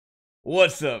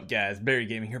What's up, guys? Barry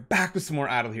Gaming here, back with some more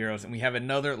Idle Heroes, and we have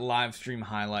another live stream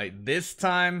highlight. This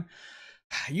time,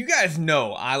 you guys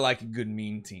know I like a good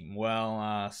meme team.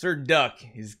 Well, Sir Duck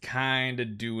is kind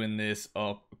of doing this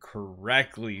up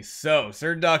correctly. So,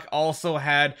 Sir Duck also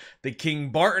had the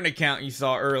King Barton account you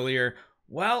saw earlier.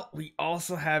 Well, we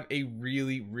also have a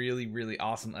really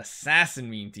awesome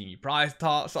assassin meme team. You probably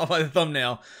saw by the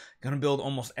thumbnail. Gonna build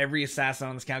almost every assassin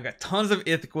on this account. Got tons of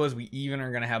Ithquas. We even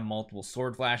are gonna have multiple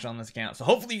Sword Flash on this account. So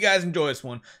hopefully you guys enjoy this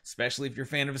one, especially if you're a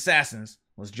fan of assassins.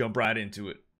 Let's jump right into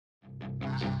it.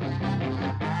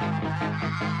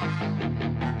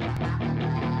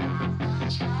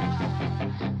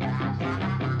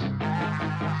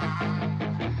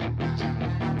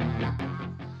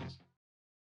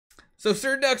 So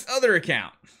Sir Duck's other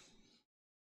account,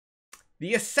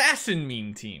 the assassin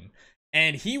meme team,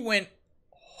 and he went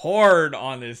hard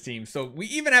on this team. So we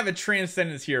even have a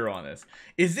Transcendence hero on this.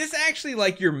 Is this actually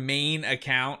like your main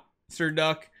account, Sir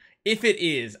Duck? If it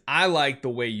is, I like the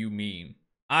way you meme.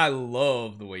 I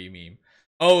love the way you meme.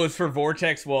 Oh, it's for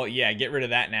Vortex? Well, yeah, get rid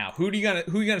of that now. Who you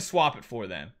gonna swap it for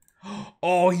then?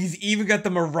 Oh, he's even got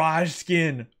the Mirage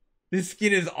skin. This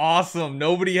skin is awesome.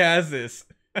 Nobody has this.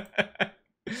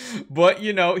 But,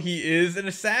 you know, he is an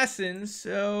assassin,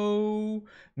 so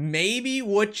maybe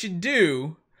what you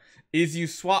do is you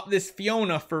swap this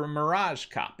Fiona for Mirage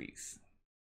copies.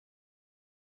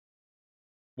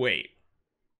 Wait.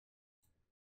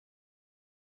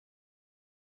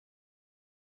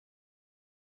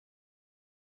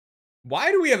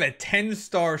 Why do we have a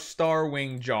 10-star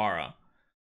Starwing Jara?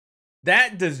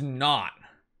 That does not.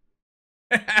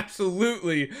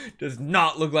 Absolutely does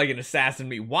not look like an assassin to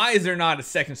me. Why is there not a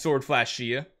second Sword Flash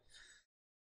Shia?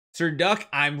 Sir Duck,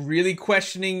 I'm really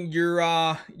questioning your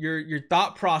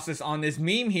thought process on this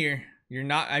meme here. You're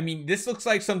not, I mean, this looks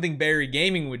like something Barry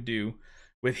Gaming would do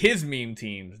with his meme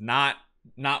teams, not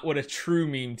what a true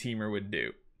meme teamer would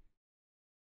do.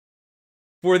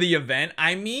 For the event,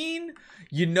 I mean,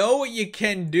 you know what you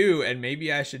can do, and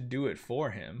maybe I should do it for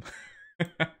him.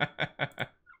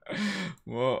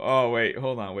 Whoa, oh wait,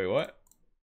 hold on, wait, what?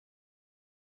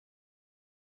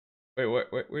 Wait, what?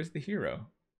 Where's the hero?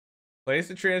 Place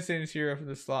the Transcendence hero for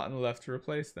the slot on the left to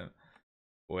replace them.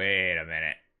 Wait a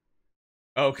minute.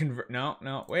 Oh, convert.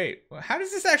 No, wait. How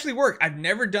does this actually work? I've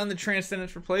never done the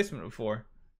Transcendence replacement before.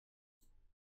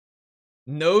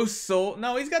 No soul.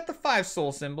 No, he's got the 5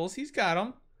 soul symbols. He's got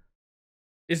them.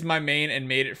 Is my main and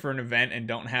made it for an event and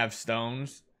don't have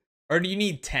stones? Or do you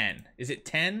need 10? Is it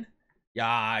 10?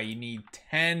 Yeah, you need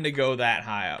 10 to go that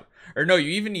high up. Or no, you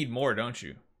even need more, don't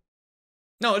you?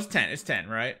 No, it's 10. It's 10,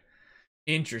 right?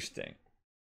 Interesting.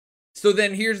 So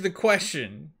then here's the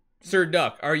question, Sir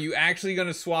Duck. Are you actually going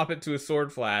to swap it to a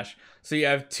Sword Flash so you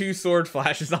have 2 Sword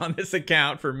Flashes on this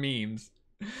account for memes?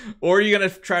 Or are you going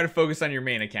to try to focus on your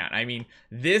main account? I mean,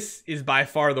 this is by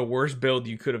far the worst build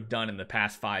you could have done in the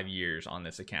past 5 years on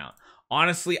this account.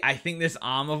 Honestly, I think this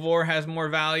Omnivore has more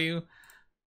value,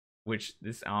 which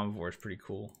this Omnivore is pretty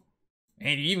cool.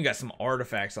 And you even got some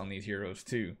artifacts on these heroes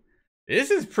too.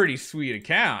 This is pretty sweet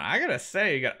account. I gotta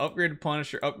say, you got upgraded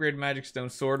Punisher, upgraded Magic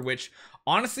Stone Sword, which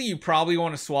honestly, you probably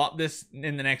want to swap this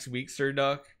in the next week, Sir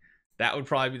Duck. That would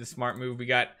probably be the smart move. We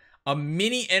got a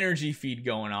mini energy feed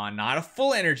going on. Not a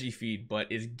full energy feed,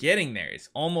 but is getting there. It's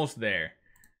almost there.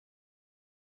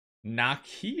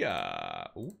 Nakia.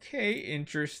 Okay,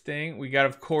 interesting. We got,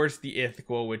 of course, the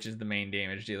Ithqual, which is the main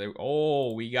damage dealer.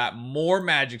 Oh, we got more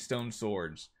Magic Stone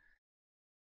Swords.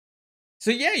 So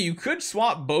yeah, you could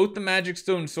swap both the Magic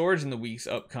Stone Swords in the weeks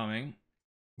upcoming.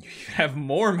 You have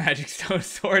more Magic Stone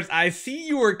Swords. I see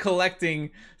you are collecting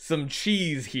some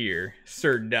cheese here,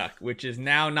 Sir Duck, which is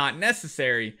now not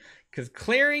necessary because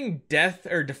clearing Death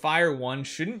or Defier 1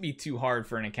 shouldn't be too hard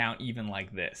for an account even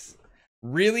like this.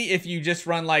 Really, if you just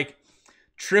run like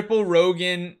triple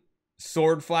Rogan,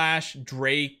 Sword Flash,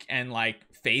 Drake, and like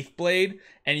Faithblade,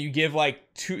 and you give like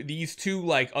these two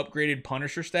like upgraded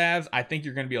Punisher staves, I think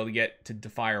you're gonna be able to get to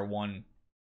Defier 1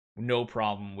 no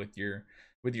problem with your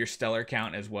stellar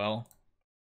count as well.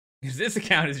 Because this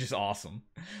account is just awesome.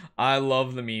 I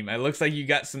love the meme. It looks like you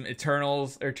got some eternal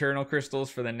crystals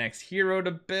for the next hero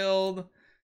to build.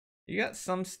 You got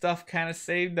some stuff kind of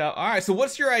saved up. All right, so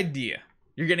what's your idea?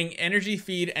 You're getting energy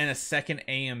feed and a second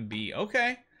AMB.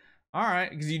 Okay. All right,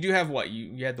 because you do have what?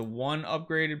 You had the 1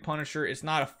 upgraded Punisher. It's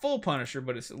not a full Punisher,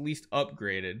 but it's at least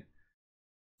upgraded.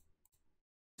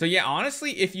 So yeah,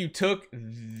 honestly, if you took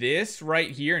this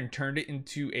right here and turned it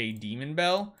into a Demon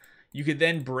Bell, you could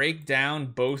then break down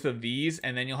both of these,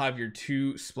 and then you'll have your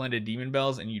 2 Splendid Demon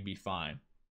Bells, and you'd be fine.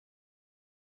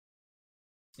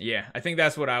 Yeah, I think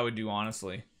that's what I would do,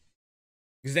 honestly.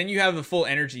 Because then you have the full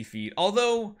energy feed.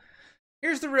 Although,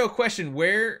 here's the real question.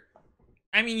 Where,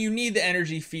 I mean, you need the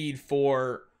energy feed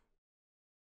for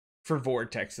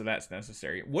Vortex, so that's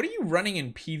necessary. What are you running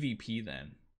in PvP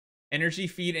then? Energy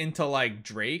feed into like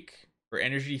Drake, or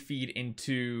energy feed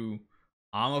into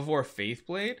Omnivore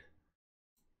Faithblade?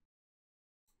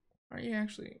 Are you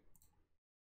actually?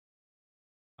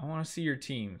 I want to see your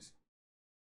teams.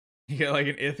 You got like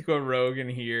an Ithaqua Rogue in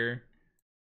here.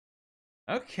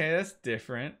 Okay, that's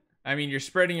different. I mean, you're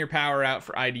spreading your power out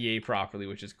for IDA properly,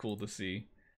 which is cool to see.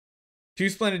 2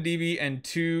 Splendid DB and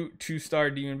 2 2-star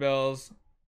Demon Bells.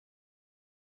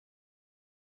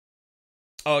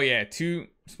 Oh yeah, 2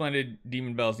 Splendid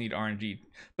Demon Bells need RNG.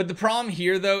 But the problem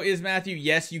here though is, Matthew,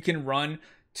 yes, you can run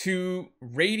 2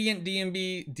 Radiant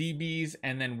DBs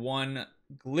and then 1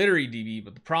 Glittery DB,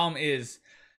 but the problem is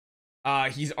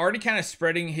he's already kind of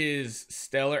spreading his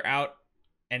Stellar out,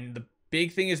 and the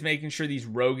big thing is making sure these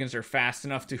Rogans are fast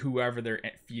enough to whoever they're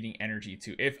feeding energy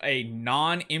to. If a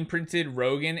non-imprinted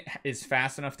Rogan is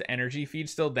fast enough to energy feed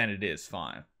still, then it is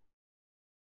fine.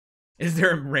 Is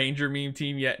there a Ranger meme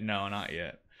team yet? No, not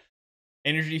yet.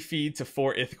 Energy feed to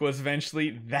 4 Ithquas eventually.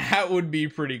 That would be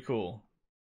pretty cool.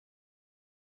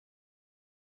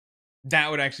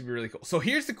 That would actually be really cool. So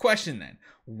here's the question then.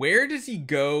 Where does he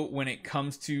go when it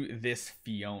comes to this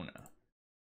Fiona?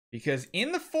 Because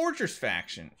in the Fortress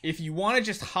faction, if you want to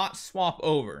just hot swap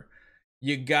over,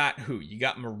 you got who? You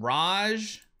got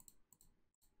Mirage.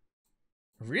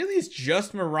 Really, it's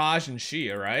just Mirage and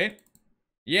Xia, right?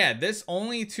 Yeah, this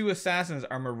only 2 assassins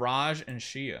are Mirage and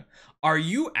Xia. Are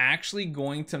you actually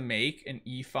going to make an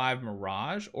E5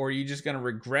 Mirage, or are you just going to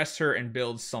regress her and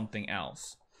build something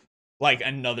else? Like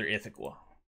another Ithaqua.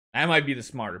 That might be the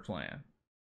smarter plan.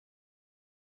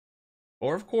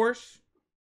 Or, of course,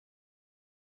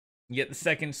 you get the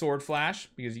second Sword Flash,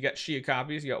 because you got Xia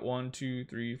copies. You got 1, 2,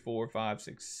 3, 4, 5,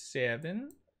 6, 7.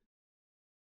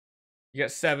 You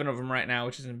got 7 of them right now,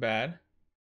 which isn't bad.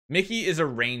 Mickey is a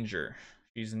Ranger.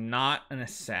 She's not an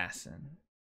assassin.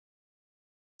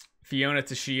 Fiona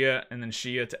to Xia, and then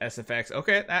Xia to SFX.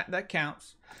 Okay, that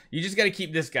counts. You just got to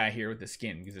keep this guy here with the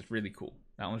skin, because it's really cool.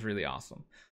 That one's really awesome.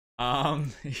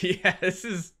 Yeah, this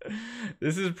is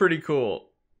pretty cool.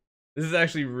 This is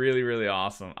actually really, really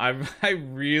awesome. I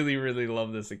really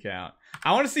love this account.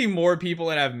 I want to see more people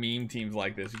that have meme teams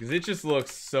like this, because it just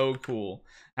looks so cool.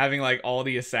 Having like all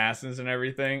the assassins and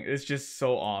everything. It's just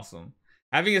so awesome.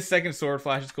 Having a second Sword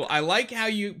Flash is cool. I like how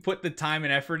you put the time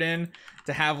and effort in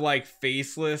to have like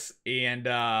Faceless and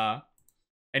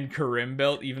Karim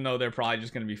built, even though they're probably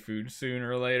just going to be food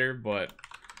sooner or later. But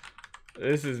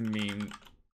this is meme.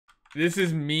 This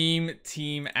is meme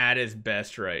team at its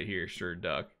best right here, Sure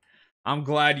Duck. I'm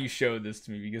glad you showed this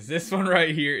to me, because this one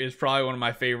right here is probably one of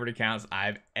my favorite accounts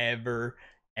I've ever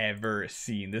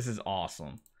seen. This is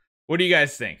awesome. What do you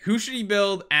guys think? Who should he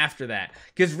build after that?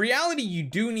 Because reality, you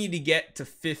do need to get to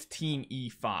 15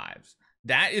 E5s.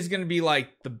 That is going to be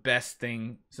like the best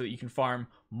thing, so that you can farm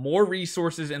more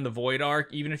resources in the Void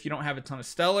Arc. Even if you don't have a ton of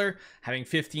Stellar, having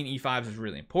 15 E5s is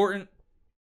really important.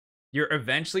 You're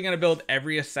eventually going to build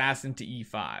every assassin to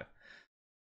E5.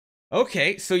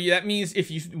 Okay, so that means if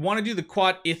you want to do the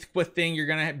quad Ithaqua thing, you're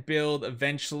going to build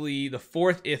eventually the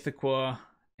 4th Ithaqua.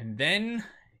 And then,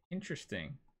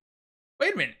 interesting.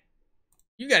 Wait a minute.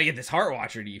 You got to get this Heart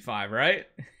Watcher to E5, right?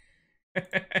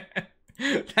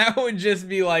 That would just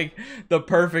be like the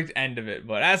perfect end of it.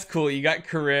 But that's cool. You got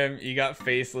Karim, you got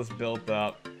Faceless built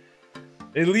up.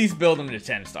 At least build them to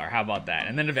 10-star. How about that?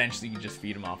 And then eventually you just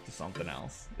feed them off to something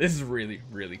else. This is really,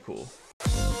 really cool.